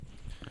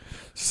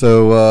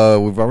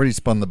So we've already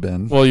spun the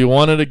bin. Well, you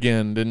won it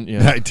again, didn't you?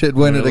 I did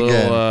win it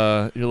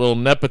again. Your little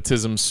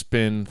nepotism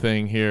spin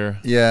thing here.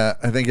 Yeah,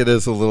 I think it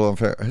is a little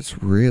unfair.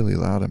 It's really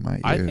loud in my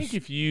ears. I think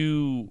if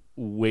you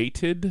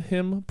weighted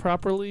him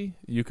properly,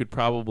 you could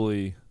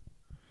probably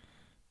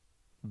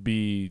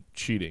be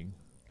cheating.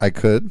 I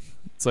could.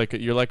 It's like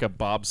you're like a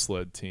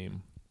bobsled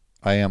team.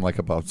 I am like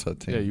a bobsled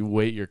team. Yeah, you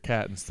weight your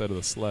cat instead of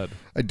the sled.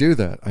 I do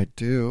that. I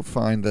do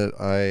find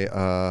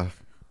that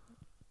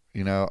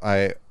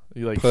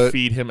You like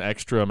feed him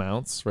extra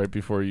amounts right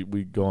before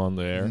we go on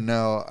the air?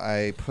 No,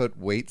 I put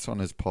weights on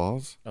his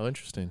paws. Oh,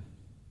 interesting.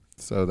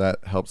 So that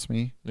helps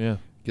me. Yeah.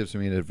 Gives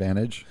me an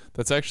advantage.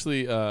 That's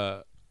actually,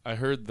 I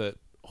heard that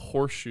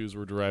horseshoes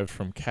were derived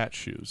from cat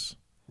shoes.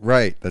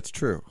 Right. That's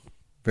true.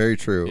 Very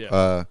true.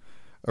 Yeah.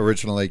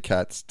 Originally,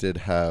 cats did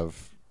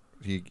have...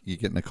 You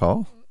getting a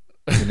call?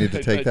 You need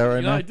to take that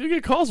right now? I do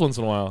get calls once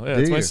in a while. Yeah,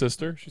 it's my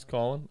sister. She's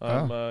calling.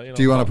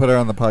 Do you want to put her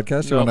on the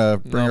podcast? You want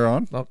to bring her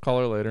on? I'll call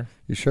her later.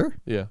 You sure?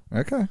 Yeah.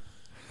 Okay.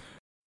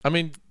 I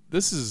mean,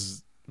 this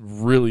is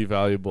really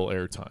valuable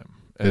airtime.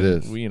 It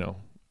is.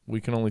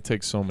 We can only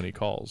take so many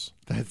calls.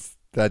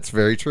 That's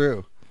very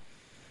true.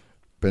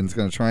 Ben's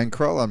going to try and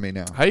crawl on me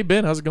now. How you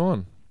been? How's it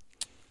going?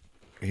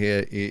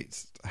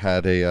 He's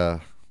had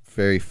a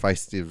very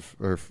feistive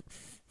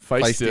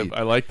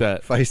I like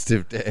that.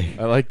 Feistive day.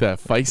 I like that.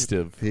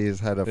 Feistive. He's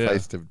had a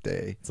feistive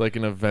day. It's like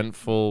an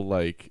eventful,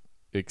 like,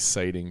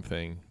 exciting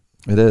thing.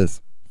 It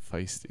is.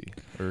 Feisty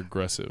or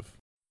aggressive.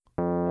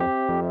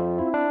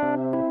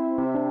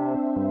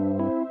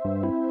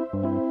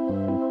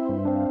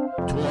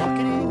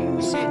 Talking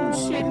and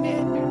sitting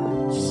in,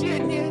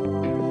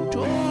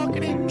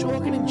 talking and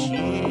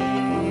cheers,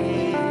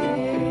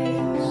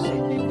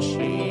 sitting and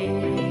cheers.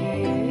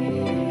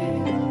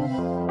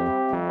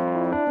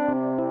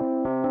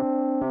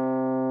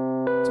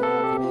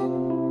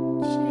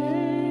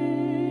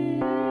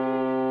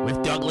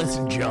 With Douglas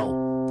and Joe.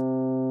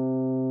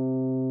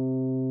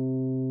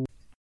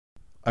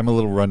 I'm a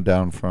little run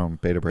down from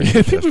Beta Break.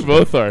 I think we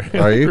both are.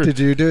 Are you? Did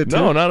you do it too?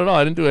 No, not at all.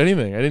 I didn't do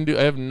anything. I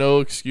have no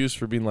excuse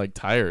for being like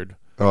tired.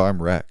 Oh,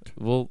 I'm wrecked.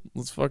 Well,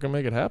 let's fucking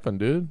make it happen,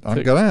 dude.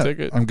 I'm gonna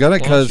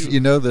because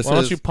this why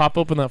don't you pop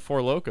open that Four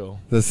Loko?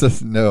 This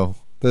is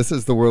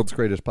the world's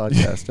greatest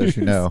podcast, as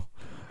you know.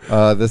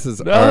 This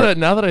is now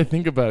that I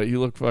think about it, you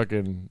look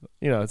fucking.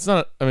 It's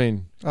not. I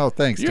mean. Oh,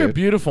 thanks. You're dude. a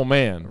beautiful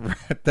man.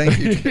 Thank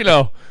you.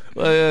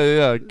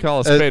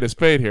 Call a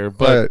spade here,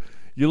 but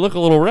you look a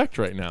little wrecked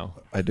right now.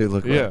 I do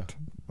look wrecked.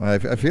 I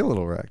feel a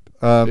little wrecked.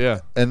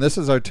 And this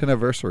is our 10th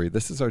anniversary.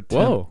 This is our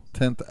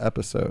 10th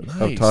episode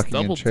of Talking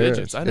double in Chairs.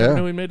 Digits. I didn't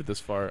know we made it this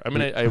far. I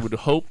mean, I would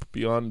hope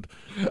beyond.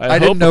 I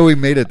didn't know we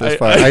made it this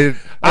far. I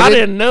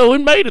didn't know we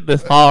made it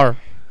this far.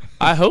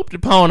 I hoped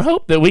upon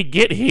hope that we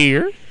get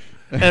here,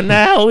 and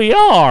now we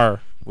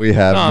are. We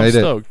have made it.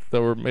 I'm stoked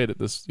that we made it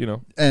this.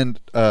 And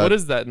what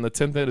is that in the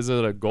 10th? Is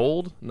it a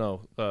gold?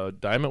 No,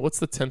 diamond. What's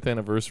the 10th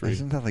anniversary?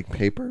 Isn't that like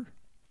paper?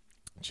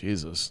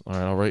 Jesus. All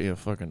right, I'll write you a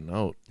fucking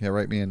note. Yeah,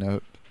 write me a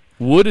note.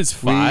 Wood is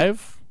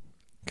 5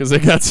 because they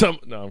got some.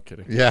 No, I'm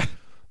kidding. Yeah.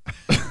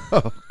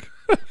 All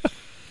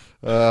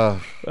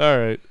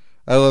right.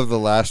 I love the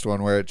last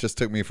one where it just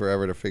took me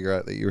forever to figure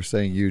out that you were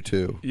saying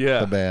U2. Yeah.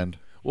 The band.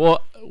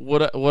 Well,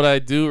 what I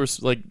do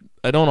is like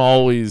I don't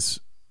always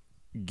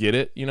get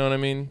it. You know what I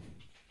mean?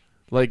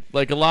 Like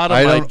a lot of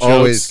my jokes. I don't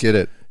always get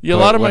it. Yeah, a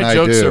lot of my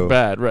jokes are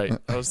bad. Right.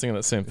 I was thinking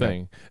the same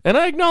thing, and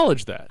I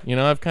acknowledge that.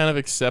 I've kind of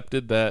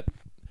accepted that.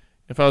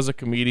 If I was a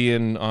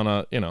comedian on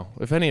a,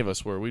 if any of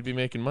us were, we'd be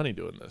making money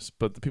doing this.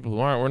 But the people who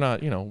aren't, we're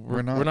not,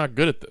 we're not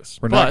good at this.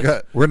 We're not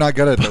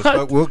good at this,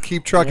 but we'll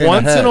keep trucking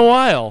once ahead.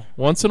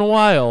 Once in a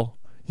while,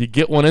 you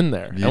get one in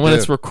there. And when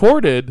it's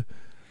recorded,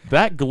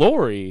 that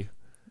glory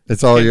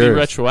it's all can yours. be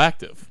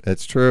retroactive.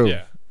 It's true.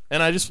 Yeah.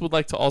 And I just would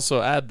like to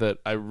also add that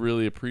I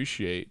really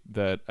appreciate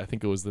that I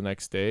think it was the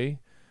next day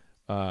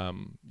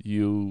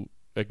you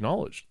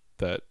acknowledged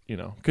that,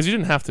 because you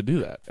didn't have to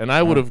do that. And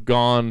I would have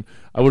gone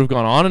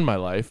on in my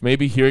life,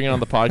 maybe hearing it on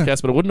the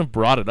podcast, but I wouldn't have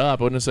brought it up.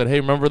 I wouldn't have said, hey,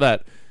 remember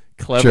that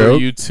clever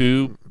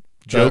YouTube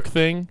joke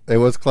thing? It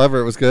was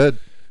clever. It was good.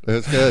 It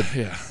was good.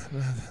 Yeah.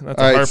 Not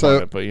to harp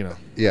on it, but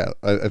Yeah,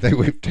 I think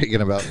we've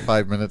taken about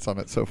 5 minutes on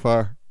it so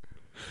far.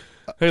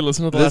 Hey,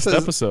 listen to the last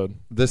episode.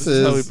 This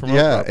is how we promote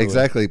properly.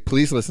 Exactly.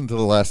 Please listen to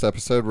the last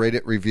episode, rate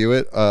it, review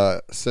it,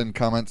 send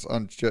comments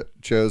on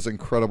Joe's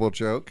incredible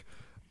joke.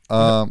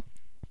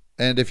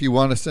 And if you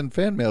want to send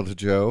fan mail to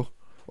Joe,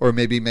 or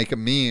maybe make a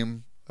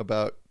meme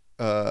about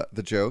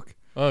the joke.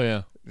 Oh,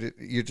 yeah.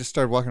 You just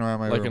started walking around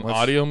my room. Like an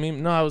audio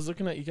meme? No, I was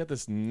looking at, you got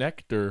this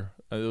nectar.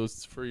 It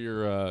was for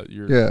your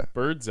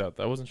birds out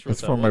there. I wasn't sure.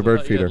 It's for my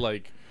bird feeder.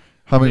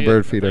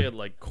 Hummingbird feeder. They had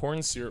like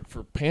corn syrup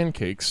for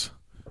pancakes.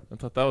 I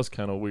thought that was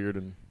kind of weird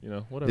and,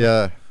 whatever.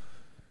 Yeah.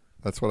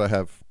 That's what I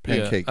have.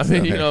 Pancakes. Yeah.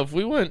 I mean,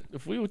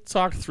 if we would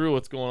talk through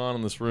what's going on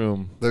in this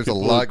room. There's a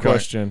lot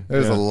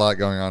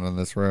going on in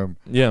this room.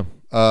 Yeah.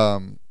 Our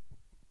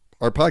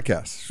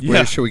podcast.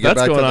 Yeah. Should we get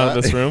back to that? On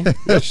in this room.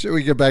 Should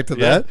we get back to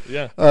that?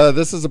 Yeah.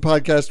 This is a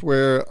podcast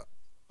where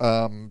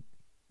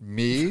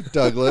me,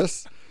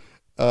 Douglas,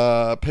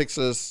 picks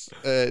us,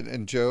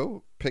 and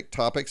Joe pick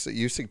topics that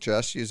you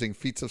suggest using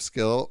feats of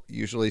skill,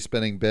 usually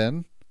spinning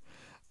bin.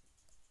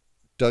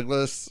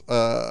 Douglas,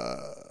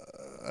 I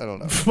don't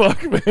know.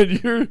 Fuck, man,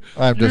 you're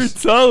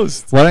just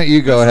toast. Why don't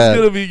you go ahead?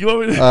 You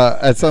want me to,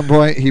 At some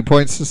point, he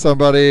points to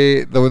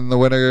somebody. The winner.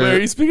 wait, are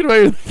you speaking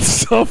about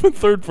yourself in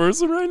third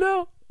person right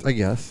now? I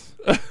guess.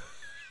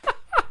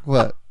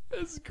 What?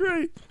 That's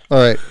great. All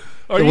right.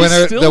 Are The you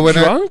winner- still the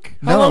winner- drunk?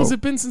 How No. long has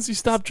it been since you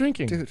stopped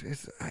drinking? Dude,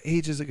 it's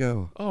ages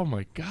ago. Oh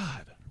my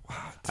god.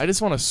 I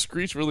just want to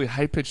screech really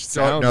high pitched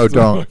Don't- sounds. no,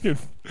 don't. Fucking-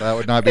 That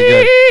would not be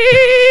good.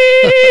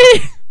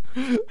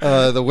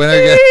 The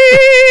winner gets.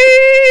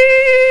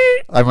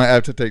 I might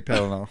have to take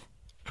Tylenol.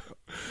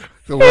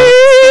 The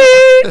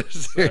winner.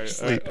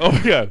 Seriously. Oh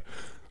my god.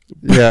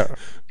 Yeah.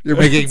 You're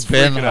making It's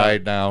Ben freaking out.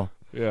 hide now.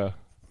 Yeah.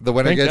 The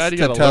winner Thank gets God you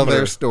to got a tell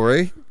their limiter.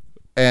 story,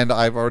 and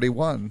I've already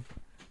won.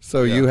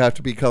 So Yeah. you have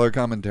to be color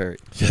commentary.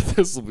 Yeah,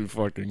 this will be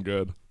fucking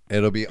good.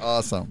 It'll be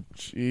awesome.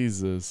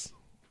 Jesus.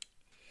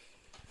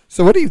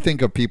 So what do you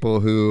think of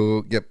people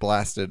who get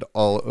blasted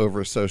all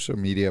over social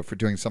media for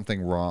doing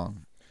something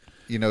wrong?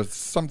 You know,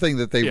 something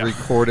that they Yeah.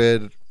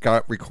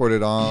 got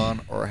recorded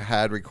on, or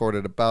had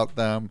recorded about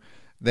them.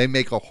 They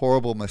make a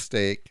horrible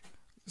mistake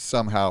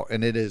somehow,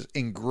 and it is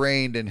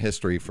ingrained in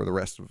history for the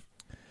rest of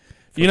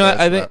You know,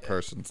 I think that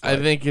person's I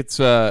life. think it's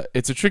a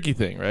tricky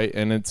thing, right?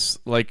 And it's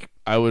like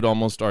I would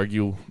almost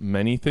argue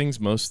many things,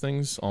 most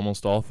things,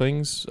 almost all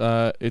things.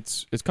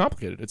 It's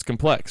complicated. It's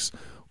complex.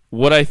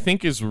 What I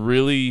think is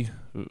really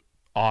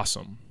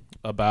awesome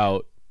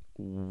about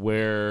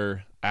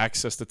where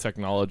access to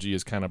technology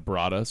has kind of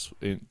brought us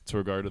in to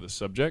regard to the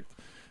subject.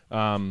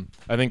 I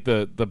think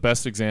the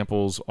best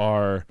examples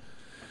are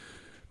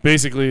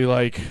basically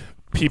like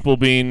people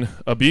being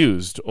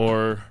abused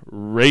or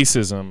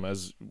racism,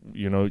 as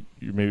you know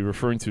you're maybe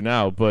referring to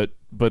now, but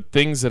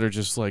things that are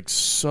just like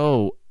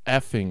so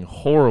effing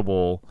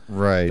horrible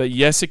right. that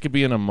yes, it could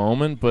be in a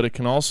moment, but it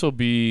can also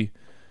be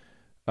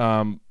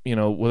you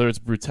know, whether it's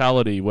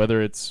brutality,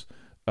 whether it's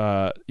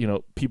you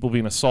know, people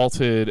being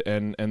assaulted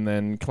and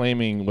then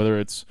claiming whether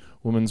it's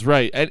women's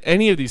right, at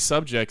any of these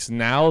subjects.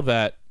 Now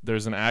that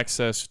there's an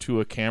access to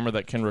a camera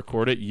that can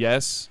record it,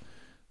 yes,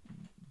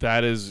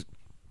 that is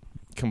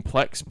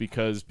complex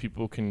because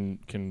people can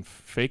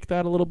fake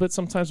that a little bit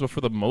sometimes, but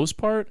for the most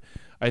part,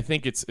 I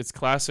think it's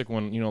classic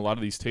when, you know, a lot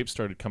of these tapes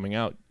started coming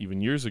out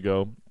even years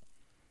ago,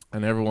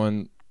 and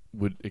everyone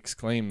would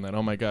exclaim that,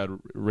 oh my god,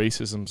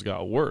 racism's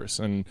got worse.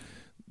 And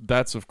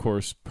that's of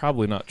course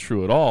probably not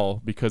true at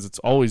all, because it's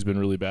always been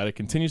really bad. It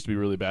continues to be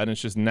really bad, and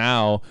it's just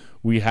now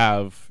we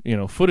have, you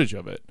know, footage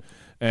of it,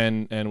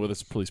 and whether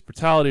it's police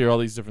brutality or all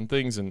these different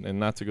things, and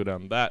not to go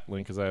down that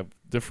link because I have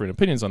different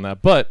opinions on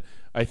that, but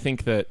I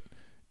think that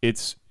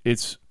it's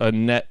a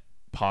net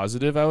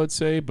positive, I would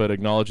say, but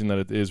acknowledging that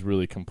it is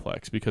really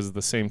complex, because at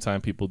the same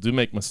time people do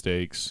make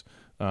mistakes,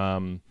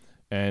 and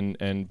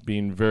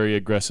being very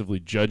aggressively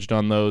judged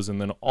on those. And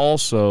then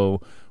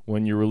also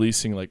when you're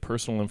releasing like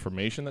personal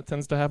information, that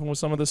tends to happen with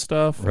some of this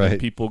stuff, Right. and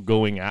people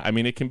going at, I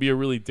mean, it can be a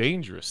really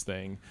dangerous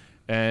thing,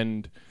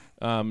 and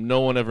no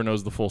one ever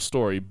knows the full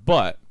story.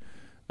 But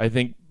I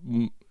think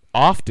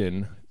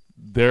often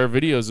there are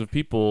videos of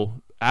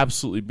people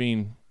absolutely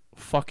being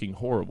fucking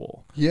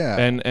horrible. Yeah.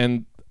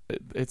 And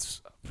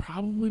it's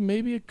probably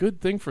maybe a good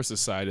thing for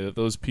society that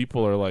those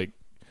people are like,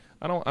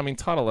 I mean,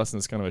 taught a lesson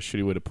is kind of a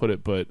shitty way to put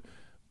it, but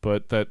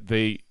that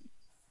they,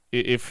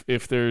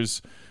 if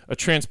there's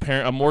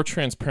a more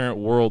transparent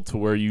world to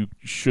where you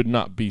should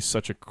not be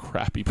such a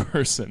crappy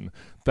person,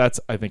 that's,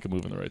 I think, a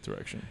move in the right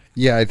direction.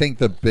 Yeah, I think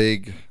the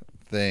big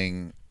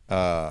thing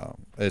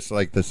is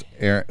like this.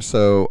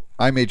 So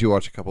I made you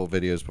watch a couple of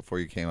videos before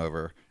you came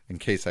over in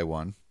case I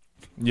won,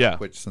 Yeah,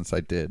 which since I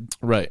did,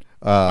 right.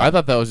 I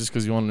thought that was just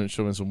because you wanted to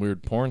show me some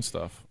weird porn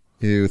stuff.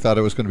 you thought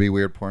it was going to be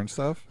weird porn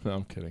stuff. No,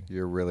 I'm kidding.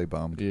 You're really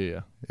bummed.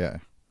 Yeah. Yeah.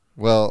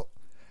 Well,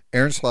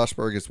 Aaron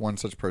Schlossberg is one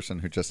such person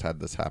who just had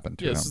this happen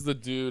to Yeah, him. this is the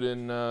dude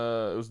in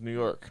it was New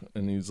York,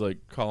 and he's like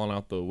calling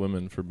out the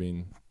women for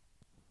being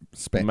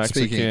Mexican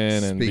speaking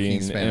and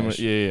being Spanish.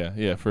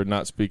 yeah, for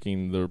not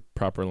speaking the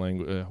proper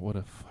language. What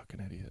a fucking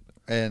idiot!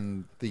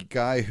 And the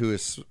guy who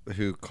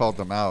called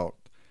them out,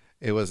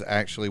 it was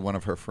actually one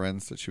of her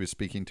friends that she was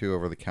speaking to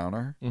over the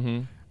counter.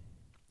 Mm-hmm.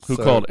 Who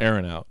So- called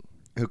Aaron out?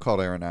 Who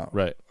called Aaron out?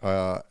 Right.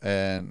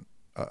 And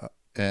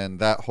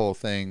that whole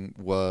thing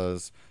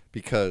was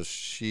because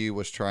she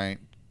was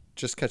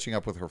just catching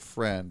up with her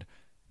friend,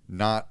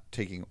 not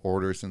taking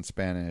orders in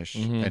Spanish,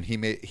 Mhm. and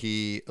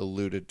he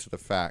alluded to the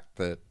fact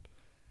that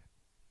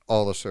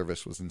all the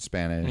service was in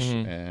Spanish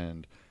Mhm.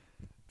 and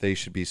they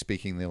should be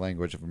speaking the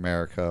language of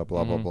America.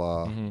 Blah blah Mhm.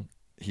 blah. Mhm.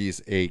 He's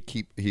a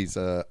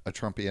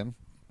Trumpian,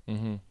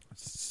 Mm-hmm.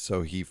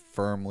 so he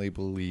firmly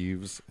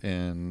believes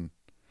in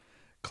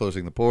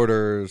closing the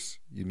borders.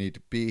 You need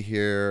to be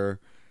here.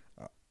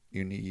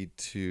 You need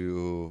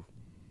to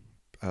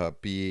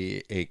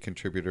be a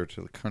contributor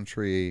to the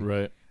country.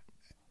 Right.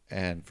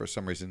 And for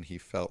some reason, he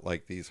felt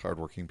like these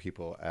hardworking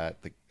people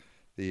at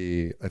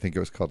the I think it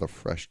was called the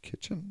Fresh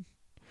Kitchen,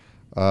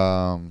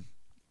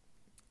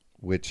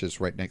 which is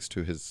right next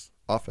to his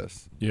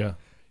office. Yeah.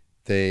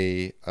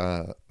 They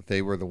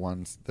were the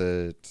ones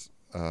that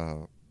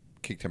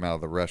kicked him out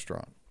of the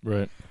restaurant.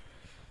 Right.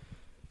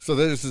 So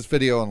there's this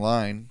video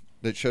online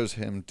that shows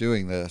him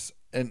doing this,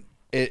 and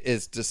it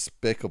is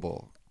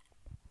despicable.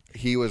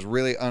 He was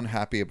really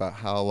unhappy about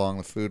how long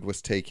the food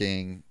was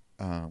taking.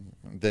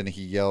 Then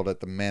he yelled at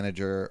the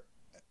manager,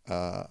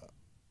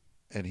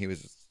 and he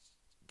was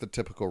the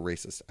typical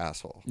racist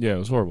asshole. Yeah, it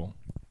was horrible.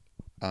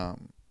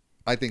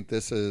 I think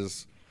this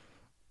is...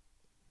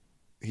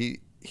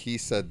 He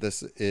said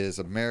this is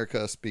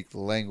America, speak the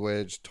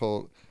language,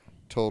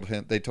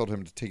 they told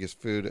him to take his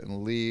food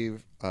and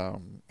leave.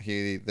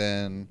 He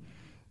then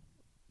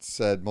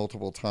said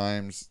multiple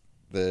times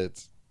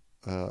that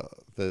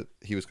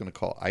he was going to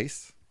call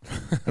ICE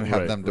and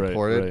have them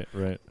deported,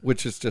 right.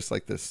 which is just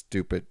like this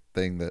stupid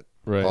thing that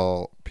Right.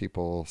 all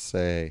people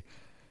say.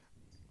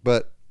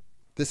 But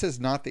this is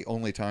not the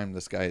only time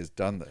this guy has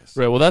done this.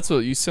 Right. Well, that's what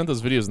you sent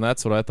those videos, and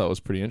that's what I thought was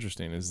pretty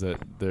interesting. Is that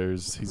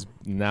he's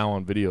now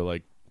on video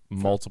like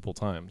multiple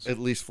times, At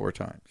least 4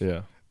 times.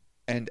 Yeah.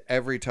 And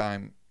every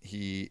time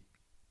he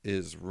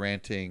is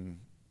ranting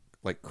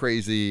like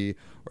crazy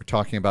or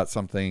talking about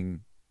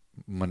something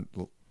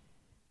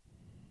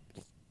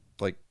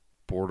like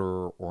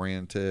border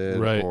oriented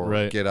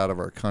or get out of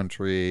our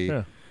country.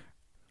 Yeah.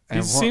 And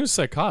He seems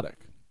psychotic.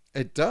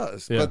 It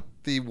does. Yeah. But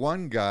the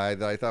one guy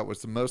that I thought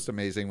was the most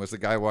amazing was the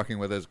guy walking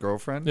with his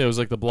girlfriend. Yeah, it was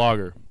like the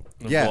blogger.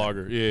 Yeah.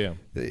 Vlogger. Yeah.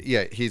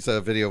 Yeah, he's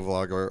a video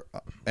vlogger,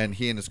 and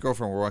he and his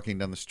girlfriend were walking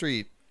down the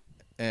street,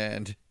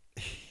 and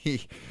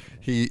he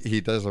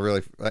does a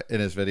really, in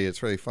his video,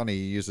 it's really funny.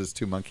 He uses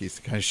 2 monkeys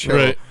to kind of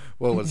show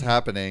what was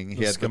happening.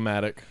 He had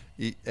schematic.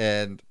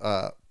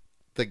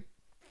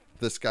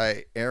 This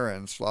guy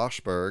Aaron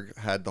Schlossberg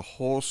had the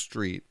whole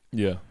street.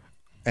 Yeah.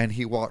 And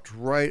he walked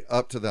right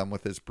up to them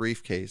with his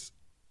briefcase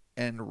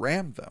and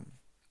rammed them,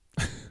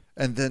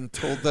 and then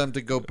told them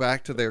to go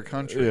back to their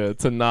country. Yeah,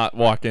 to not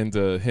walk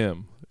into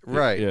him.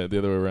 Right. Yeah, the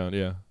other way around.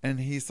 Yeah. And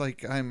he's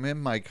like, "I'm in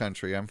my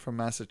country. I'm from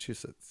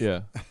Massachusetts."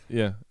 Yeah.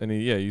 Yeah. And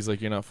he's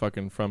like, "You're not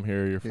fucking from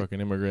here. You're a fucking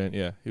immigrant."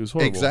 Yeah. He was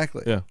horrible.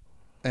 Exactly. Yeah.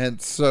 And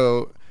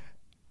so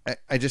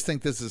I just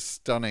think this is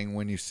stunning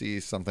when you see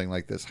something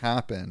like this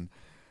happen.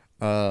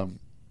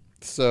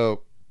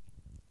 So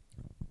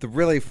the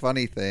really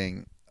funny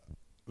thing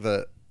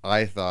that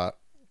I thought,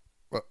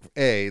 well,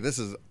 this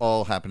is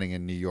all happening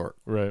in New York,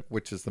 Right.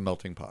 which is the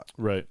melting pot.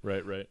 Right.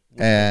 Which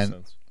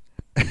And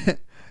makes sense.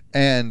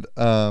 and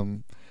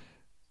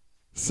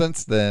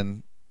since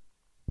then,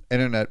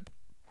 internet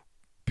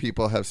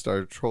people have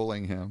started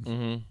trolling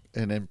him,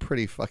 and in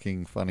pretty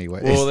fucking funny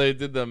ways. Well, they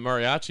did the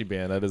mariachi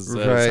band at his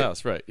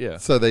house, right? Yeah.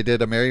 So they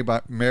did a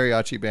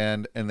mariachi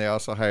band, and they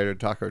also hired a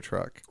taco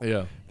truck.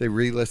 Yeah. They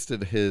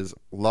relisted his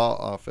law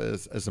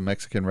office as a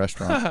Mexican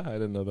restaurant. I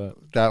didn't know that.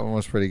 That one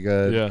was pretty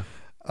good. Yeah.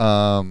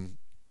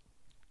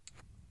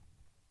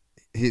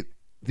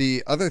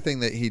 The other thing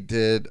that he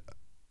did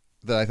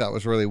that I thought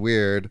was really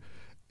weird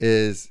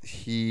is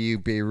he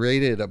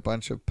berated a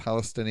bunch of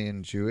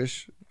Palestinian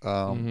Jewish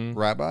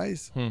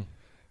rabbis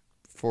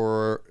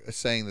for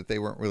saying that they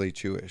weren't really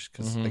Jewish,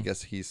 because I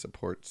guess he's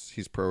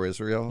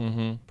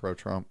pro-Israel,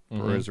 pro-Trump,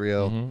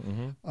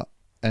 pro-Israel,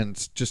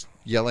 and just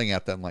yelling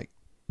at them like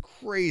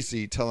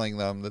crazy, telling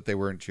them that they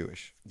weren't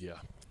Jewish. Yeah.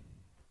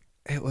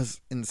 It was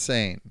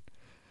insane.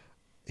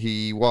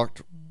 He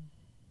walked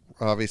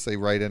obviously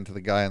right into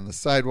the guy on the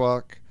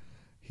sidewalk.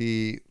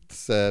 He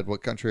said,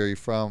 "What country are you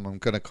from? I'm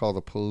going to call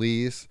the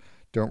police.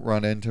 Don't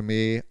run into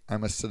me.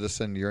 I'm a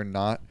citizen. You're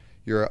not.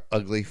 You're an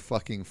ugly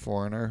fucking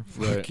foreigner.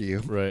 Fuck you."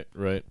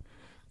 Right.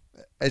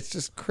 It's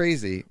just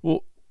crazy.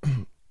 Well,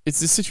 it's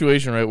this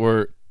situation, right,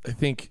 where I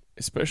think,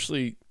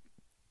 especially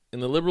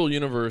in the liberal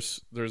universe,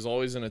 there's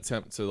always an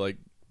attempt to, like,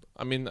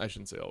 I mean, I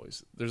shouldn't say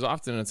always. There's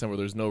often an attempt where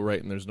there's no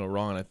right and there's no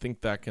wrong. And I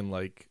think that can,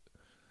 like,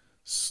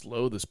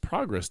 slow this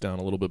progress down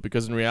a little bit,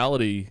 because in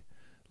reality,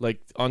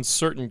 like, on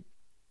certain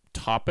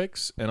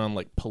topics and on,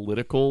 like,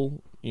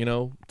 political,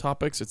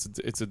 topics,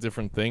 it's a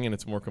different thing and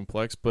it's more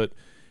complex. But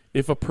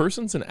if a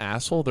person's an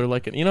asshole, they're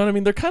like, you know what I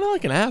mean? They're kind of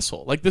like an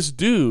asshole. Like, this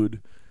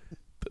dude,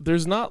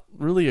 there's not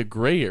really a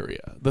gray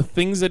area. The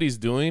things that he's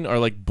doing are,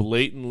 like,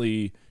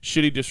 blatantly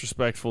shitty,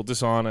 disrespectful,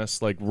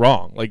 dishonest, like,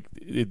 wrong, like,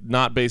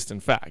 not based in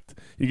fact.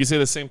 You can say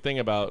the same thing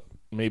about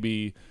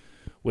maybe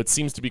what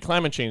seems to be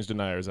climate change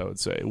deniers, I would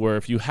say, where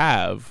if you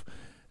have,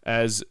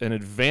 as an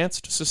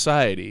advanced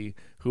society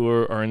who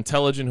are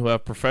intelligent, who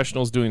have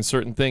professionals doing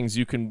certain things,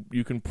 you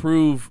can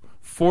prove,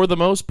 for the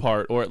most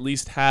part, or at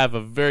least have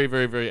a very,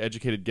 very, very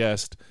educated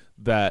guess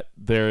that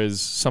there is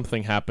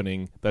something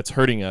happening that's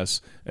hurting us,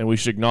 and we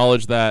should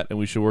acknowledge that, and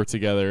we should work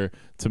together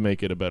to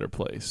make it a better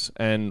place.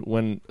 And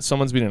when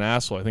someone's being an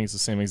asshole, I think it's the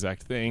same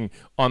exact thing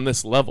on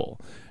this level.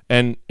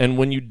 And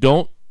when you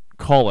don't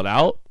call it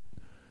out,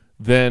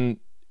 then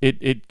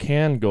it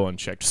can go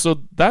unchecked.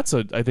 So that's,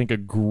 I think, a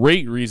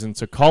great reason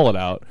to call it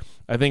out.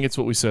 I think it's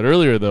what we said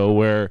earlier, though,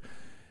 where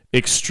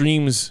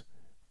extremes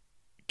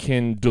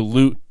can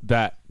dilute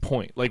that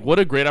point. Like, what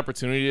a great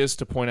opportunity it is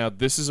to point out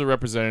this is a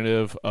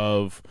representative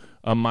of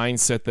a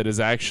mindset that is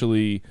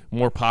actually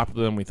more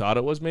popular than we thought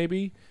it was,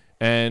 maybe.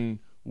 And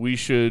we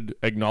should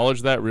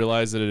acknowledge that,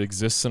 realize that it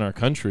exists in our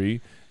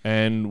country,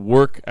 and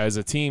work as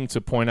a team to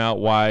point out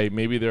why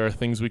maybe there are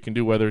things we can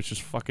do, whether it's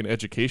just fucking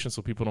education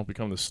so people don't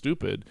become this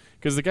stupid.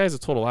 Because the guy's a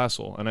total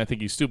asshole, and I think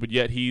he's stupid,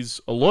 yet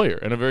he's a lawyer,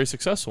 and a very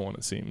successful one,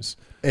 it seems.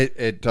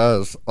 It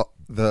does.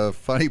 The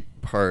funny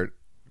part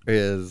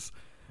is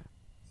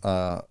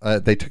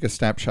they took a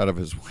snapshot of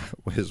his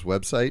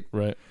website.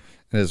 Right.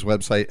 And his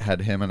website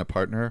had him and a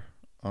partner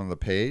on the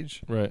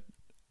page. Right.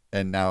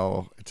 And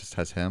now it just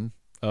has him.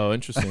 Oh,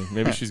 interesting.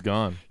 Maybe she's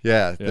gone.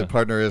 Yeah, the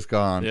partner is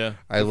gone. Yeah.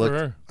 I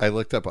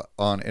looked up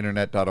on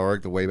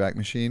internet.org, the Wayback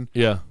Machine.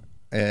 Yeah.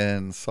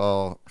 And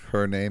saw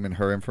her name and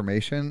her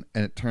information,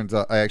 and it turns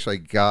out I actually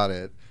got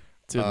it.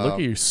 Dude, look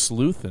at you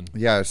sleuthing.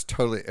 Yeah, it's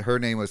totally. Her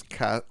name was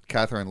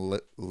Catherine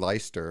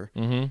Leister.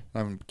 Mm-hmm.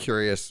 I'm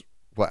curious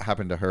what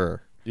happened to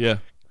her. Yeah.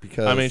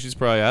 Because I mean, she's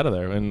probably out of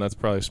there, and that's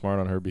probably smart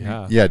on her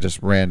behalf. Yeah,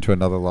 just ran to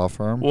another law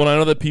firm. Well, I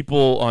know that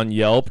people on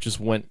Yelp just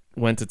went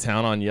to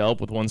town on Yelp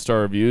with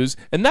 1-star reviews,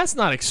 and that's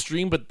not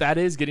extreme, but that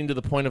is getting to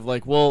the point of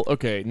like, well,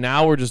 okay,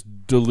 now we're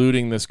just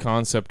diluting this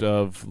concept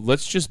of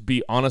let's just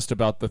be honest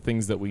about the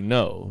things that we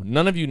know.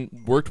 None of you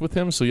worked with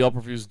him, so Yelp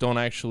reviews don't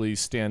actually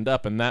stand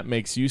up, and that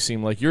makes you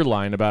seem like you're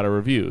lying about a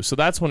review. So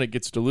that's when it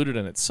gets diluted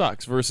and it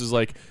sucks, versus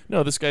like,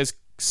 no, this guy's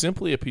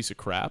simply a piece of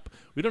crap.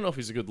 We don't know if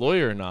he's a good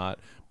lawyer or not,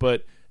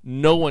 but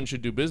no one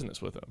should do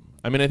business with him.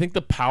 I mean, I think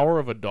the power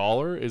of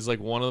 $1 is like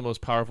one of the most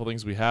powerful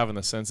things we have, in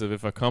the sense of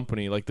if a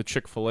company, like the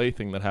Chick-fil-A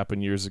thing that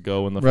happened years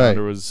ago when the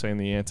founder was saying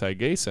the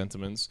anti-gay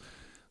sentiments,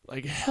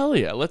 like, hell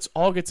yeah, let's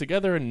all get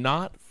together and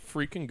not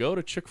freaking go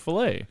to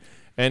Chick-fil-A.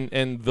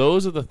 And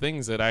those are the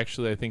things that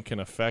actually I think can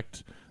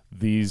affect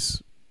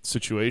these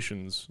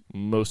situations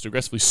most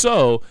aggressively.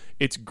 So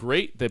it's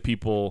great that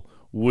people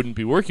wouldn't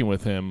be working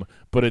with him,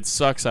 but it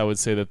sucks, I would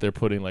say, that they're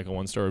putting like a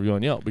 1-star review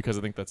on Yelp, because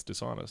I think that's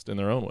dishonest in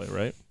their own way,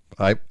 right?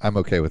 I'm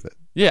okay with it.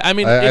 Yeah, I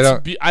mean,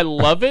 I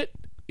love it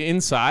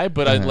inside,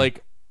 but I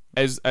like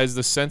as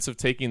the sense of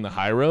taking the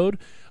high road.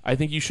 I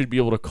think you should be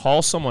able to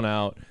call someone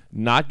out,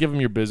 not give them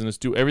your business,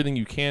 do everything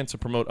you can to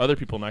promote other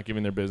people not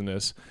giving their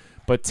business.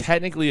 But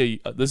technically,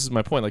 this is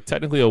my point, like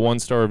technically a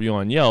 1-star review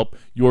on Yelp,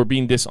 you're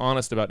being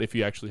dishonest about if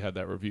you actually had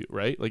that review,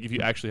 right? Like if you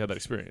actually had that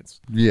experience.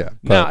 Yeah.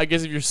 Now, I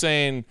guess if you're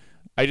saying,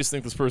 I just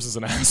think this person's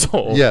an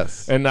asshole.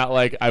 Yes. And not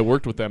like I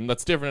worked with them,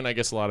 that's different, and I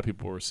guess a lot of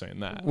people were saying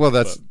that. Well,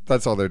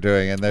 that's all they're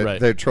doing, and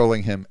they're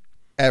trolling him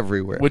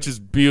everywhere. Which is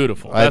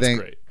beautiful. That's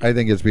great. I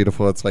think it's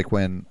beautiful. It's like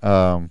when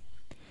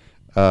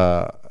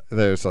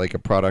there's like a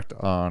product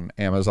on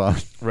Amazon.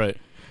 Right.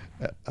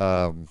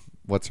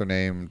 What's her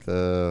name?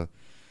 The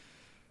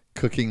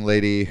cooking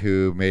lady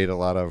who made a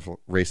lot of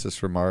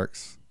racist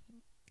remarks.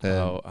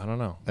 And, I don't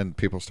know. And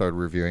people started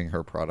reviewing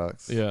her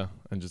products. Yeah,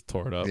 and just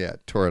tore it up. Yeah,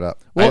 tore it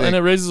up. Well, and it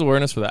raises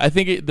awareness for that. I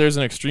think there's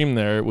an extreme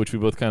there, which we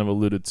both kind of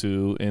alluded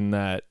to, in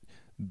that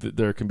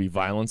there can be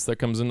violence that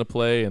comes into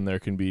play, and there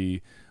can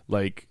be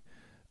like,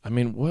 I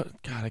mean,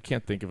 what? God, I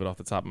can't think of it off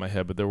the top of my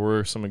head, but there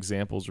were some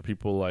examples where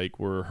people like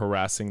were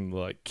harassing the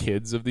like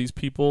kids of these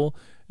people,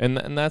 and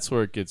that's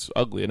where it gets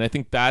ugly. And I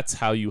think that's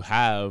how you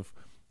have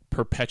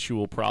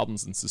perpetual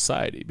problems in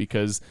society,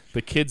 because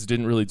the kids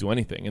didn't really do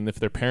anything, and if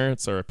their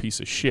parents are a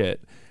piece of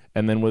shit,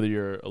 and then whether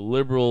you're a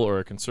liberal or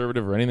a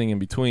conservative or anything in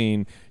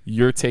between,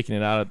 you're taking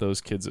it out at those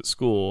kids at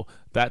school.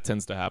 That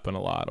tends to happen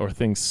a lot, or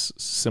things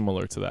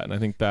similar to that. And I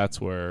think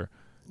that's where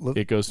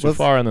it goes too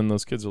far, and then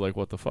those kids are like,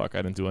 what the fuck,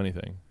 I didn't do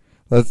anything.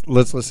 Let's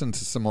listen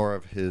to some more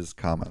of his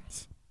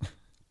comments.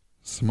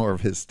 Some more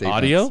of his statements.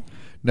 Audio?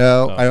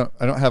 No,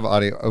 I don't have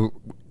audio. Oh,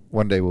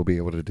 one day we'll be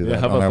able to do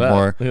that. How about on that?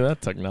 More. Look at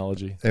that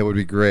technology. It would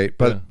be great.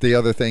 But the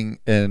other thing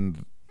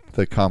in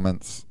the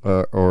comments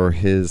or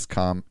his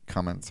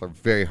comments are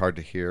very hard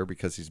to hear,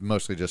 because he's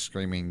mostly just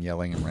screaming,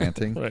 yelling, and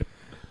ranting. Right.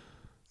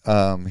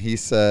 He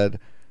said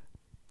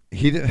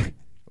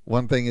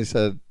one thing he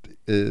said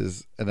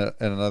is in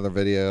another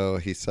video,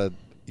 he said,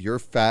 "You're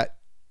fat,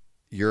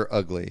 you're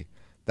ugly.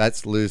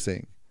 That's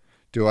losing.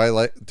 Do I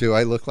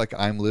look like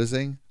I'm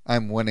losing?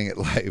 I'm winning at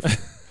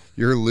life.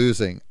 You're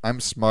losing. I'm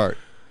smart."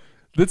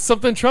 That's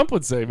something Trump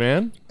would say,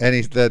 man.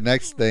 And the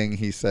next thing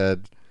he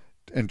said,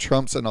 "And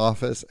Trump's in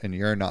office, and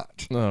you're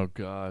not." Oh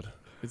God,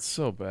 it's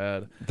so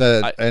bad.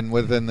 And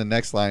within the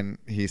next line,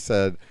 he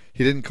said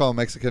he didn't call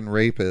Mexican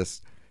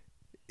rapists.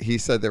 He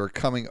said they were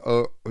coming.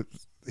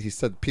 He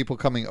said people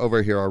coming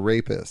over here are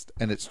rapists,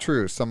 and it's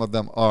true. Some of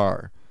them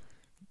are.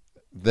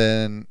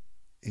 Then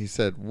he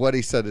said, "What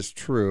he said is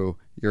true.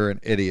 You're an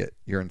idiot.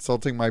 You're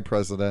insulting my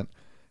president.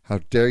 How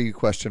dare you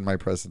question my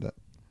president?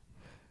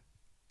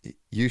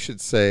 You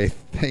should say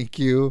thank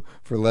you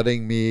for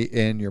letting me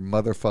in your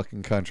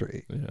motherfucking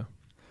country." Yeah.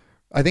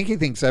 I think he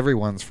thinks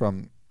everyone's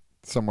from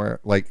somewhere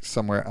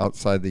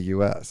outside the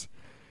U.S.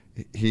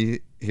 He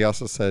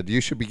also said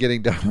you should be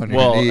getting down on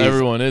your knees. Well,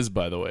 everyone is,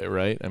 by the way,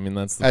 right? I mean,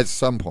 that's the at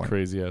some point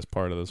crazy ass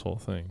part of this whole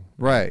thing.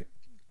 Right.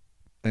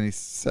 and he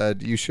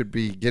said, "You should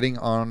be getting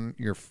on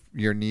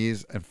your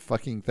knees and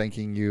fucking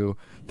thanking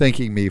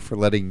me for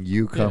letting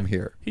you come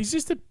here." He's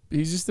just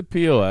a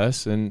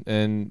POS,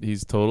 and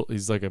he's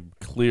like a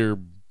clear,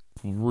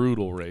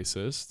 brutal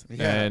racist,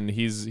 and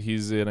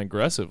he's an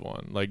aggressive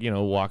one, like,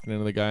 walking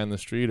into the guy in the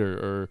street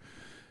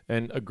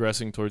and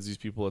aggressing towards these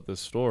people at this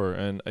store.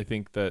 And I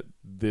think that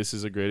this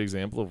is a great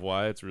example of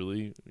why it's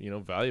really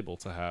valuable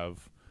to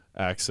have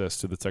access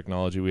to the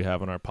technology we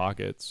have in our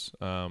pockets.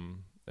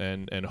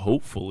 And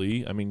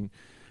hopefully, I mean,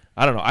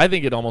 I don't know. I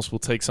think it almost will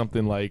take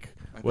something like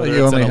whether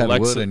you only had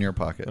wood in your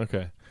pocket.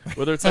 Okay.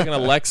 Whether it's like an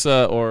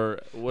Alexa or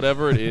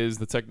whatever it is,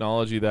 the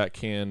technology that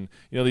can,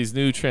 these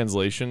new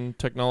translation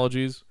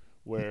technologies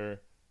where,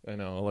 I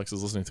know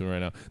Alexa's listening to me right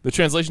now. The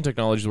translation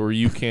technologies where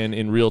you can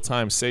in real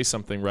time say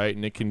something, right,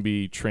 and it can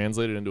be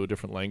translated into a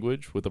different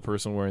language with the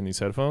person wearing these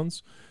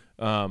headphones.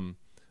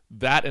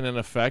 That in an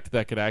effect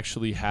that could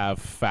actually have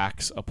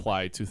facts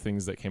applied to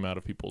things that came out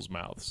of people's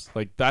mouths.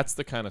 Like, that's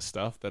the kind of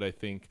stuff that I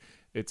think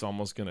it's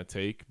almost going to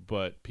take,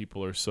 but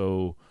people are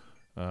so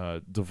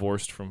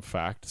divorced from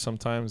fact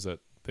sometimes that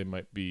they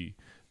might be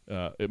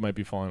it might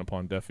be falling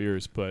upon deaf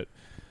ears. But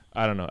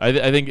I don't know.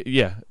 I think,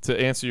 to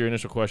answer your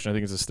initial question, I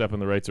think it's a step in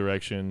the right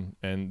direction,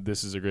 and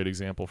this is a great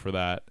example for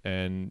that.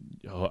 And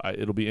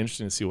it'll be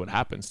interesting to see what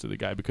happens to the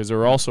guy, because there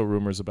are also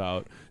rumors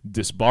about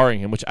disbarring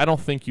him, which I don't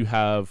think you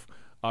have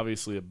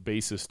obviously a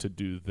basis to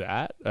do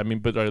that. I mean,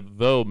 but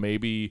though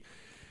maybe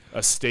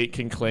a state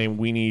can claim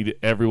we need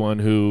everyone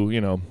who,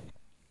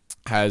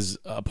 has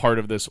a part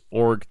of this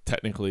org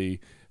technically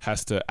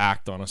has to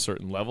act on a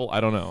certain level. I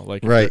don't know.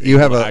 Like, right, you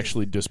have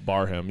actually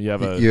disbar him. You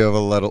have a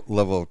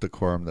level of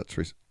decorum that's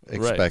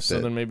expected. Right, so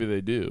then maybe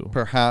they do.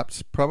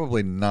 Perhaps,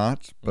 probably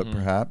not, but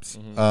perhaps.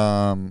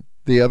 Mm-hmm.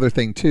 The other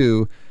thing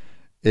too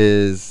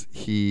is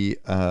he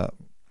I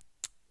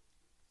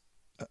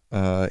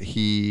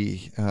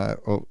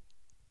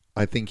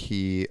think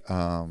he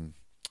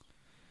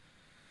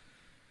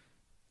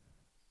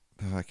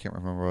I can't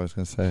remember what I was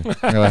going to say.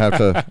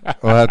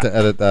 I'll have to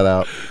edit that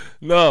out.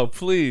 No,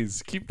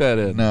 please keep that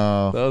in.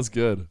 No, that was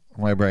good.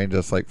 My brain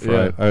just fried.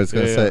 Yeah. I was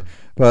going to say,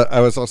 but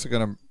I was also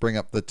going to bring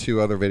up the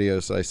two other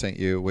videos that I sent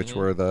you, which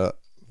were the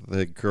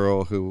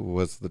girl who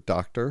was the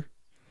doctor,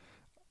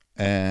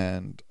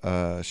 and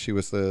she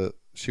was a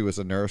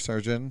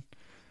neurosurgeon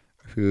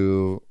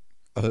who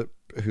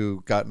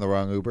got in the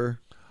wrong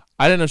Uber.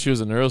 I didn't know she was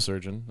a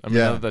neurosurgeon. I mean,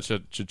 not that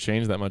should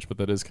change that much, but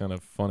that is kind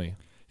of funny.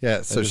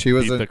 Yeah, so she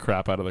was beat the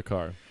crap out of the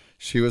car.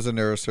 She was a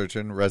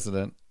neurosurgeon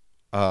resident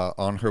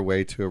on her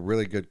way to a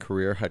really good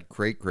career, had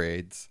great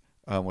grades,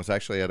 was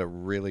actually at a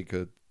really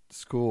good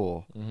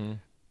school,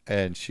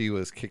 and she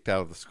was kicked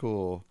out of the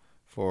school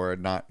for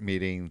not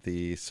meeting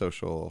the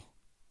social.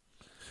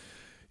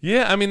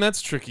 Yeah, I mean,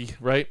 that's tricky,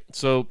 right?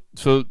 So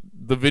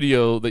the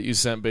video that you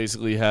sent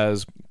basically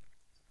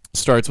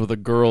starts with a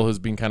girl who's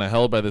being kind of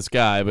held by this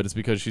guy, but it's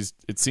because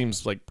it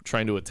seems like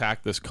trying to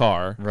attack this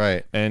car.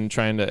 Right. And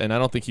I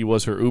don't think he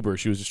was her Uber.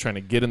 She was just trying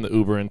to get in the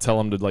Uber and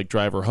tell him to like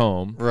drive her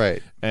home.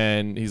 Right.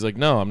 And he's like,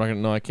 no, I'm not going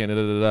to, no, I can't.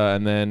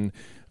 And then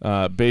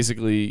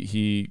basically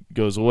he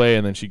goes away,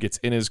 and then she gets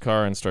in his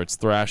car and starts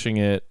thrashing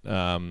it.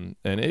 And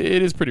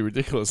it is pretty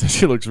ridiculous.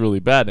 She looks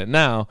really bad in it.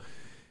 Now,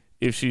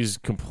 if she's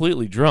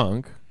completely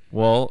drunk,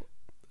 well,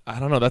 I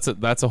don't know.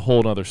 That's a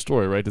whole other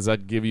story, right? Does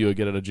that give you a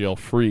get out of jail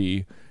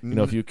free?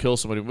 If you kill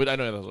somebody. But I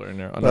know that's what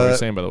you're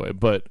saying, by the way.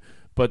 But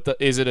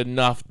is it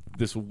enough?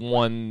 This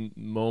one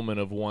moment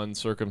of one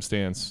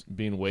circumstance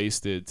being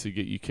wasted to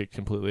get you kicked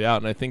completely out?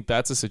 And I think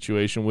that's a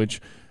situation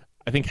which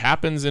I think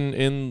happens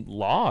in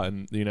law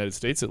in the United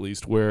States, at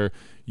least, where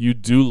you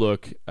do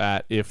look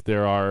at if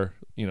there are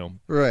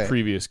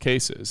previous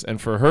cases. And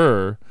for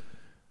her,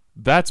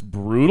 that's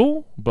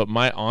brutal. But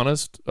my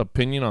honest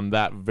opinion on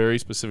that very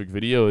specific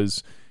video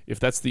is, if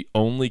that's the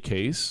only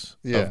case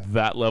of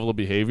that level of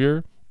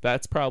behavior,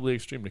 that's probably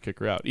extreme to kick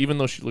her out, even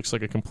though she looks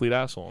like a complete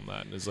asshole in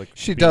that and is like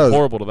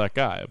horrible to that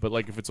guy. But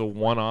like, if it's a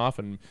one-off,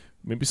 and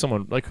maybe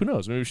someone, like, who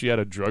knows, maybe she had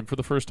a drug for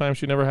the first time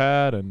she never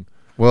had, and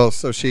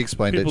so she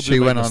explained it. She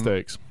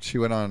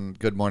went on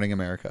Good Morning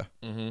America,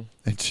 and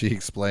she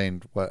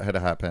explained what had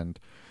happened.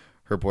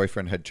 Her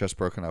boyfriend had just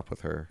broken up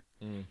with her.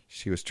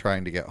 She was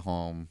trying to get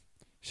home.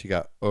 She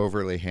got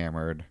overly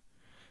hammered,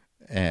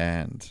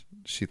 and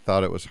she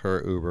thought it was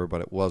her Uber,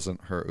 but it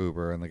wasn't her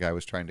Uber, and the guy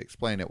was trying to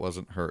explain it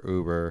wasn't her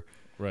Uber.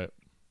 Right.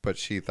 But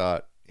she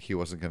thought he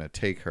wasn't going to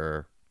take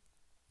her,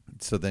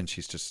 so then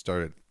she just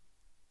started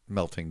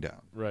melting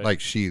down. Right. Like,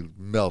 she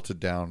melted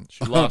down.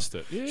 She lost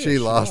it. Yeah, she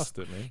lost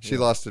it, man. She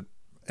lost it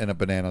in a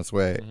bananas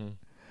way.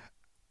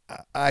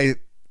 I've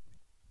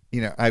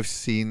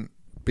seen,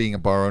 being a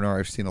bar owner,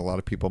 I've seen a lot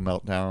of people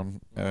melt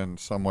down in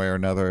some way or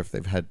another if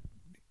they've had,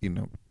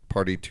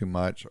 partied too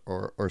much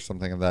or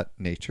something of that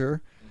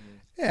nature.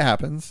 It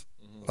happens.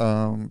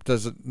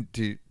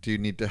 Do you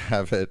need to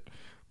have it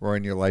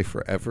ruin your life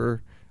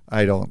forever?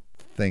 I don't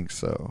think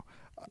so.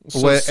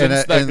 So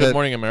since Good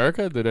Morning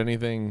America, did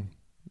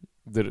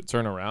it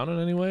turn around in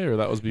any way, or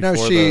that was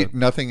before? No,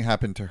 nothing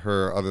happened to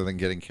her other than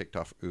getting kicked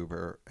off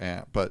Uber.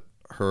 But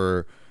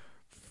her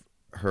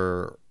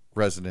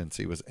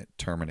residency was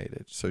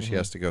terminated, so she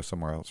has to go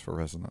somewhere else for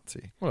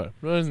residency. Well,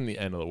 that isn't the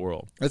end of the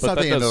world. It's But not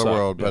that the end does of the suck,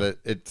 world, yeah. but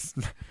it's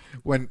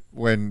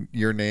when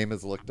your name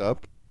is looked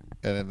up,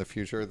 and in the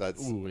future,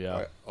 that's Ooh,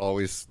 yeah.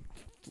 always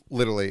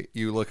literally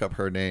you look up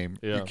her name,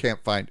 Yeah. you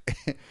can't find.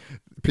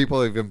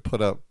 People even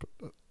put up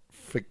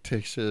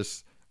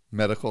fictitious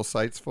medical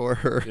sites for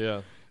her,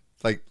 Yeah.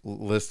 like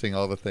listing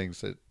all the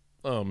things that.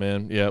 Oh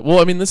man, yeah. Well,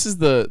 I mean, there's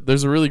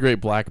a really great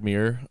Black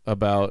Mirror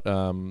about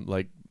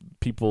like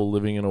people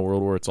living in a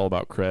world where it's all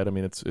about cred. I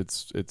mean,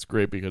 it's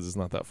great because it's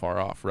not that far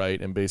off,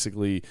 right? And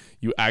basically,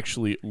 you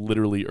actually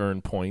literally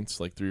earn points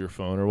like through your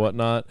phone or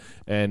whatnot.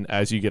 And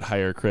as you get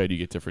higher cred, you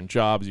get different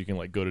jobs. You can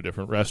like go to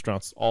different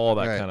restaurants, all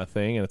that Right. kind of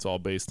thing. And it's all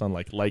based on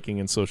like liking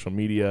in social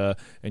media.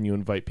 And you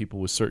invite people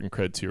with certain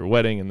cred to your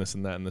wedding, and this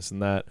and that and this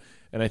and that.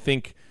 And I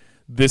think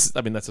that's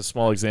a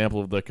small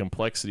example of the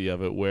complexity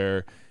of it,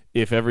 where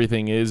if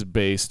everything is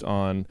based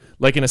on,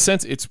 like, in a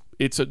sense, it's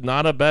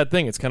not a bad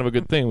thing. It's kind of a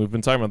good thing. We've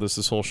been talking about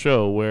this whole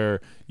show, where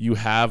you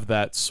have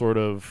that sort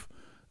of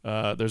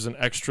there's an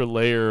extra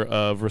layer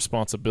of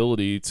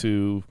responsibility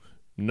to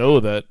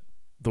know that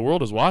the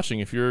world is watching.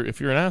 If you're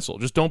an asshole,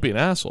 just don't be an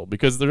asshole,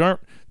 because there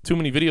aren't too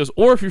many videos.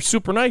 Or if you're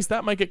super nice,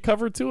 that might get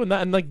covered too,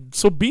 and like,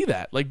 so be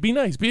that. Like, be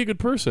nice, be a good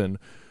person.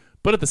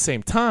 But at the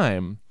same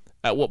time,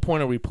 at what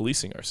point are we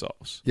policing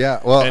ourselves?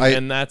 Yeah, well,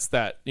 and that's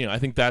that. I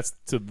think that's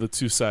to the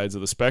two sides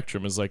of the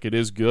spectrum. Is like, it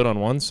is good on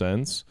one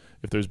sense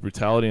if there's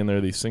brutality and there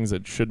are these things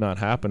that should not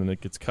happen, and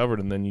it gets covered,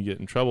 and then you get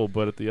in trouble.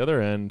 But at the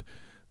other end,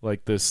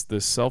 like, this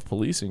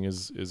self-policing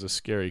is a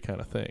scary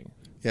kind of thing.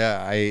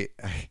 Yeah,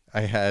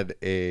 I had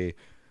a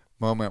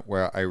moment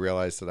where I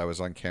realized that I was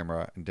on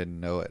camera and didn't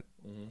know it,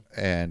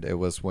 and it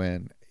was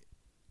when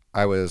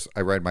I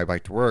ride my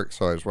bike to work.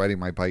 So I was riding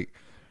my bike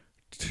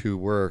to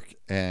work,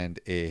 and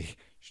a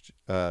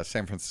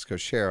San Francisco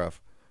sheriff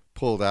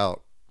pulled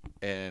out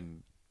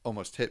and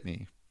almost hit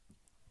me,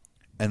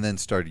 and then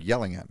started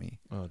yelling at me.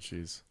 Oh,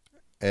 jeez.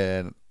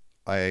 And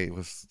I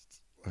was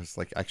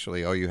like,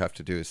 actually, all you have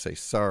to do is say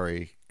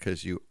sorry,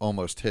 because you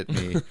almost hit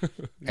me,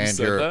 and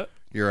said that?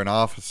 you're an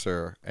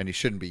officer, and you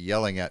shouldn't be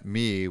yelling at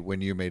me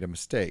when you made a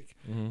mistake.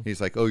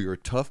 He's like, oh, you're a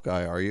tough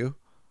guy, are you?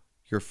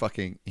 You're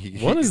fucking.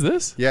 What is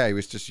this? Yeah, he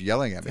was just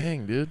yelling at me.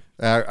 Dang, dude.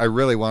 I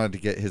really wanted to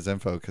get his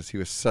info because he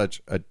was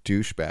such a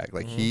douchebag.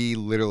 Like, he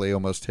literally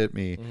almost hit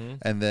me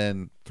and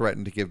then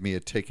threatened to give me a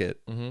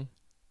ticket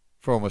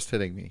for almost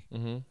hitting me.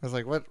 I was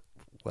like,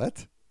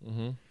 what?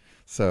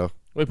 So.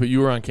 Wait, but you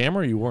were on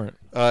camera or you weren't?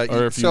 Or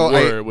if you so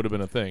were, it would have been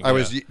a thing. I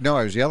was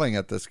yelling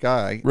at this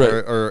guy, Right.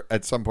 or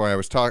at some point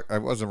I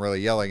wasn't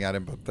really yelling at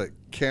him, but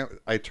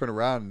I turn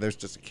around and there's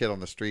just a kid on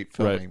the street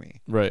filming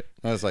me. Right.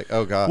 And I was like,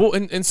 oh god. Well,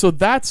 and so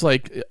that's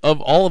like,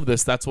 of all of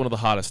this, that's one of the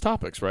hottest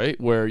topics, right?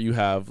 Where you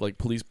have like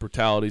police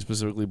brutality,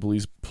 specifically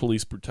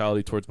police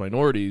brutality towards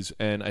minorities,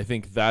 and I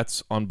think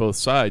that's on both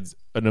sides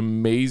an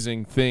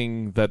amazing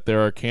thing, that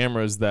there are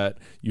cameras, that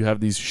you have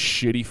these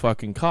shitty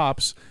fucking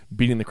cops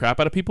beating the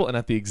crap out of people, and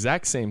at the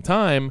exact same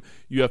time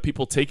you have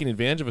people taking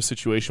advantage of a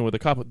situation with a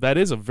cop. That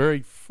is a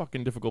very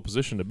fucking difficult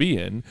position to be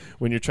in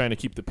when you're trying to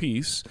keep the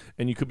peace,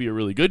 and you could be a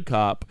really good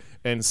cop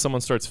and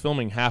someone starts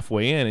filming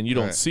halfway in and you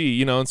don't Right.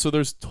 see, and so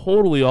there's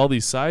totally all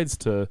these sides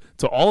to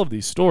all of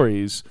these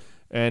stories,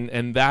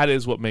 and that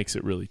is what makes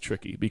it really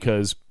tricky,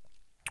 because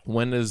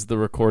when does the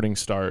recording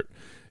start?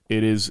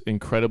 It is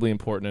incredibly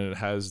important, and it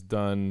has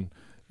done,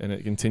 and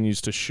it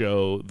continues to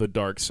show the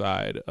dark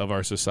side of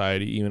our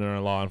society, even in our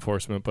law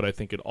enforcement. But I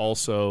think it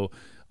also,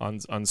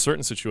 on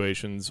certain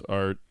situations,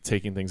 are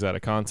taking things out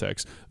of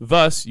context.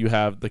 Thus, you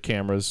have the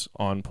cameras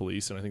on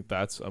police, and I think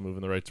that's a move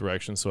in the right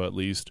direction. So at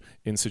least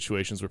in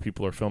situations where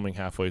people are filming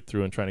halfway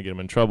through and trying to get them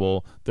in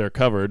trouble, they're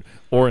covered.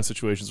 Or in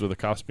situations where the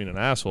cop's being an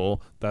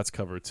asshole, that's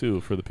covered too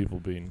for the people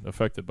being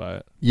affected by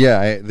it.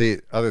 Yeah,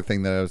 the other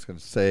thing that I was going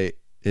to say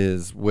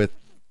is, with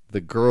the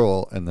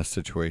girl in this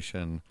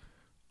situation,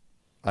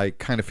 I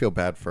kind of feel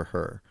bad for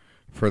her.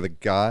 For the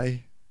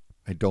guy,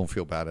 I don't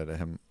feel bad at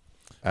him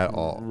at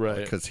all, Right.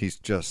 Because he's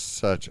just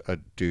such a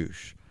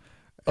douche.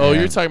 Oh,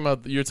 And-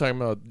 you're talking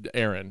about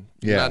Aaron,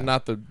 Yeah.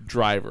 not the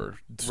driver.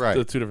 Right.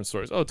 The two different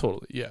stories. Oh,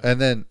 totally, yeah.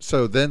 And then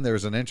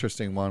there's an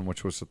interesting one,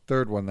 which was the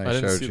third one that I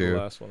didn't showed see you. the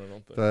last one. I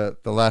don't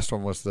think. The last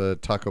one was the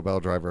Taco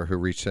Bell driver who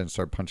reached in and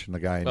started punching the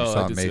guy, and you saw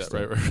I him did see mace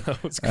that. him. Right.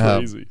 That was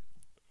crazy.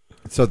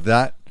 So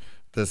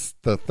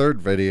the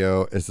third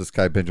video is this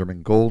guy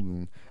Benjamin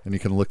Golden, and you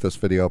can look this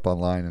video up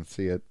online and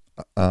see it.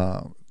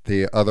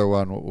 The other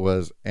one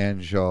was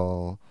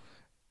Anjali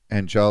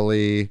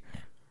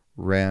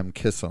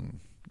Ramkisson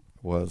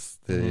was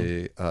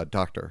the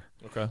doctor.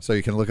 Okay. So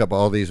you can look up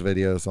all these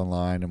videos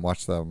online and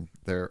watch them.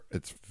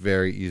 It's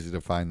very easy to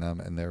find them,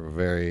 and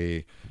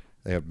they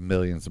have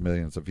millions and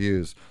millions of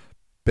views.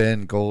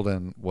 Ben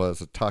Golden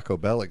was a Taco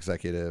Bell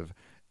executive,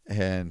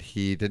 and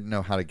he didn't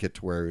know how to get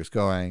to where he was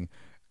going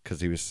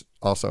because he was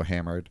also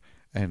hammered,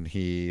 and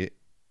he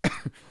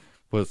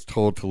was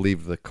told to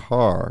leave the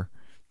car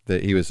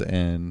that he was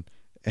in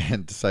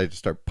and decided to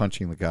start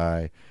punching the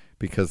guy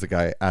because the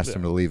guy asked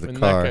him to leave the And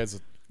car. that guy's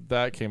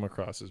that came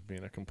across as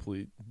being a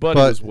complete, but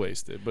he was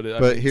wasted. But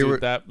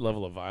that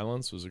level of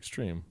violence was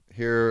extreme.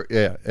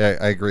 I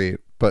agree.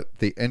 But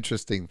the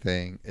interesting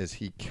thing is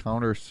he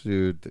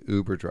countersued the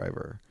Uber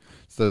driver,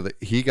 so that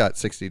he got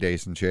 60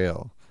 days in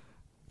jail.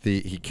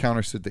 He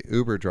countersued the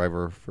Uber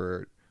driver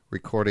for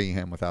recording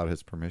him without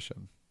his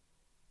permission.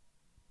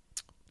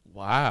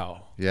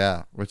 Wow.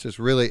 Yeah, which is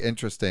really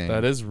interesting.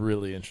 That is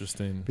really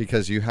interesting.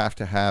 Because you have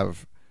to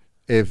have,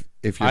 if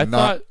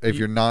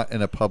you're not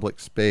in a public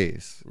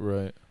space,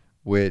 right?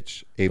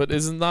 But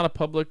isn't not a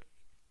public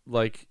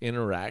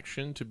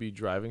interaction to be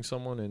driving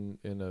someone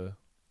in a?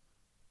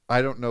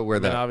 I don't know where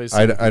that. Obviously,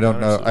 I don't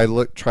know. I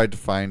tried to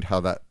find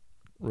how that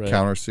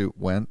countersuit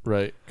went.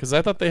 Right, because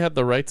I thought they had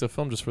the right to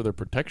film just for their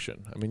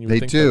protection. I mean, you would they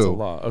think do. That's a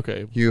law.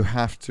 Okay, you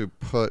have to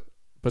put.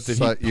 But did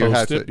he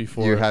post it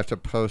before? You have to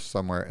post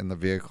somewhere in the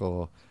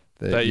vehicle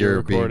that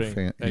you're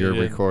recording. You're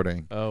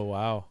recording. Oh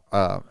wow!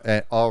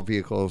 And all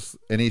vehicles,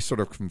 any sort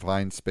of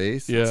confined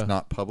space, it's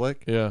not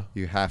public. Yeah,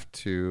 you have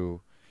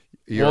to.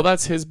 Well,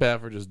 that's his bad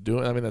for just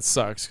doing. I mean, that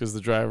sucks because the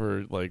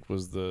driver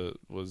was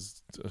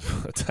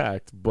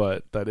attacked,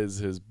 but that is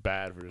his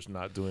bad for just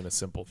not doing a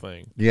simple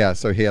thing. Yeah,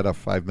 so he had a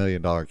 $5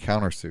 million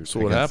countersuit. So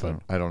what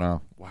happened? I don't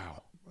know.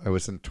 Wow. It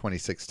was in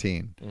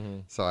 2016. Mm-hmm.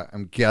 So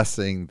I'm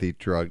guessing the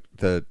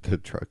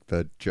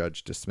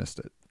judge dismissed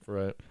it.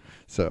 Right.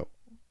 So,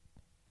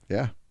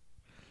 yeah.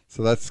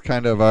 So that's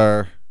kind of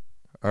our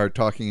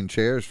talking in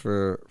chairs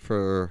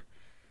for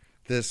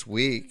this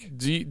week.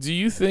 Do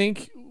you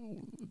think,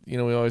 we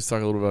always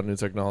talk a little about new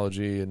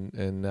technology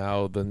and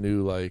now the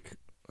new I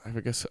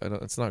guess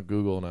it's not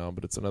Google now,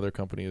 but it's another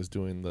company is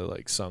doing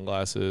the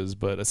sunglasses,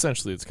 but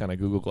essentially it's kind of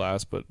Google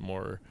Glass but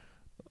more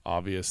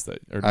obvious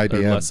or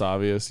less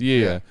obvious.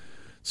 Yeah.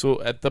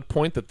 So at the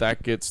point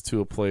that gets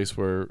to a place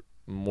where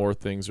more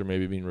things are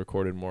maybe being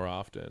recorded more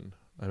often,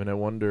 I mean, I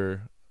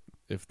wonder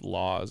if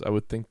laws, I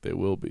would think they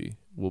will be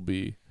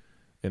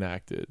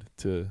enacted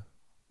to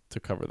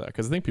cover that,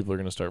 because I think people are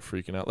going to start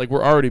freaking out.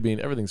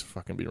 Everything's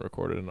fucking being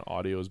recorded and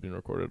audio is being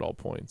recorded at all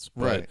points.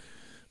 Right.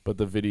 But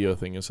the video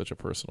thing is such a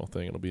personal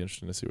thing. It'll be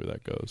interesting to see where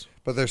that goes.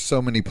 But there's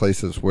so many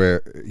places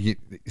where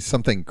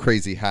something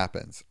crazy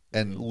happens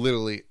and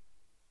literally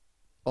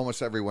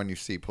almost everyone you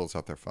see pulls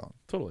out their phone.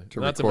 Totally. To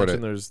Not to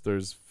record mention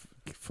there's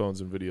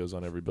phones and videos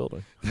on every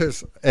building. I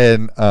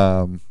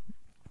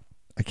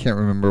can't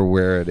remember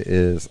where it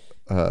is.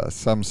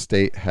 Some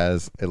state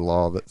has a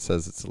law that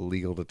says it's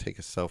illegal to take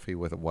a selfie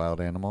with a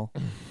wild animal.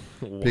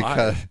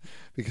 Why?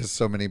 Because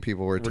so many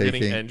people were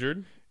getting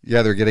injured.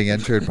 Yeah, they're getting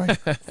injured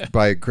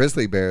by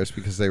grizzly bears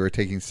because they were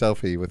taking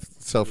selfies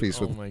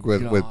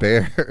with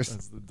bears.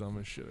 That's the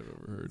dumbest shit I've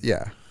ever heard.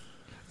 Yeah,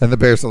 and the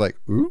bears are like,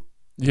 ooh.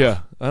 Yeah,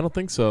 I don't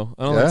think so.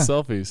 I don't like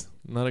selfies.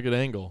 Not a good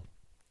angle.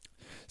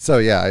 So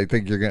yeah, I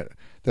think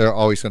there are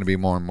always going to be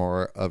more and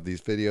more of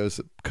these videos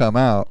that come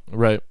out.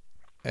 Right.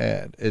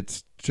 And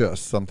it's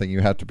just something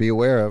you have to be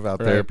aware of out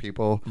there,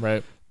 people.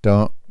 Right.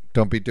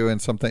 Don't be doing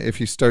something. If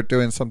you start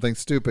doing something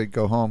stupid,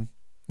 go home.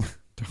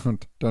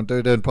 Don't do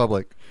it in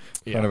public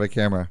in front of a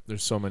camera.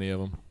 There's so many of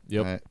them.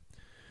 Yep. Right.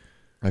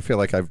 I feel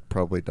like I've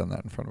probably done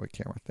that in front of a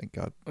camera. Thank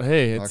God.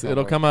 Hey,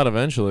 it'll come out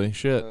eventually.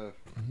 Shit.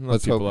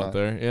 Let's people hope out not.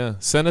 there. Yeah.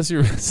 Send us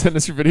your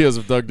videos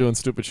of Doug doing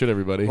stupid shit,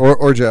 everybody.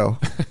 Or Joe.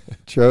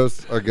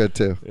 Joe's are good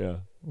too. Yeah.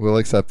 We'll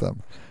accept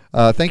them.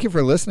 Thank you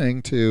for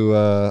listening to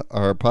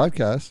our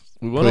podcast.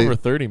 We went over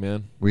 30,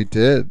 man. We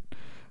did.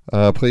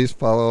 Please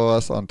follow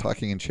us on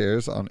Talking in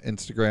Chairs on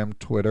Instagram,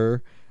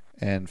 Twitter,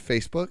 and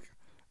Facebook.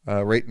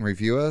 Rate and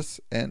review us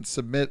and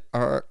submit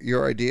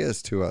your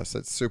ideas to us.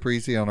 It's super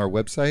easy on our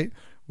website.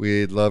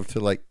 We'd love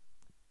to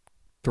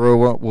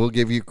we'll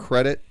give you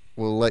credit.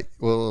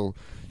 We'll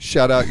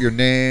shout out your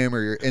name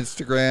or your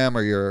Instagram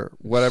or your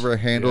whatever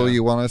handle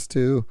you want us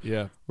to.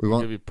 Yeah.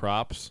 We'll give you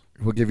props.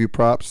 We'll give you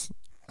props.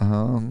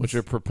 Which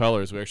are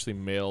propellers. We actually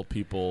mail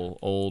people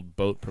old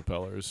boat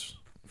propellers.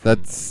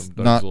 That's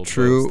not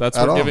true. That's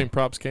where giving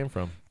props came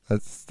from.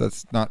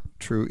 That's not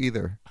true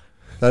either.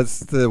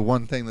 That's the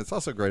one thing that's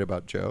also great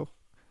about Joe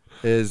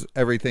is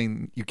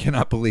everything. You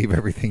cannot believe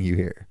everything you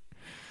hear.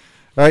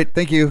 All right.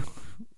 Thank you.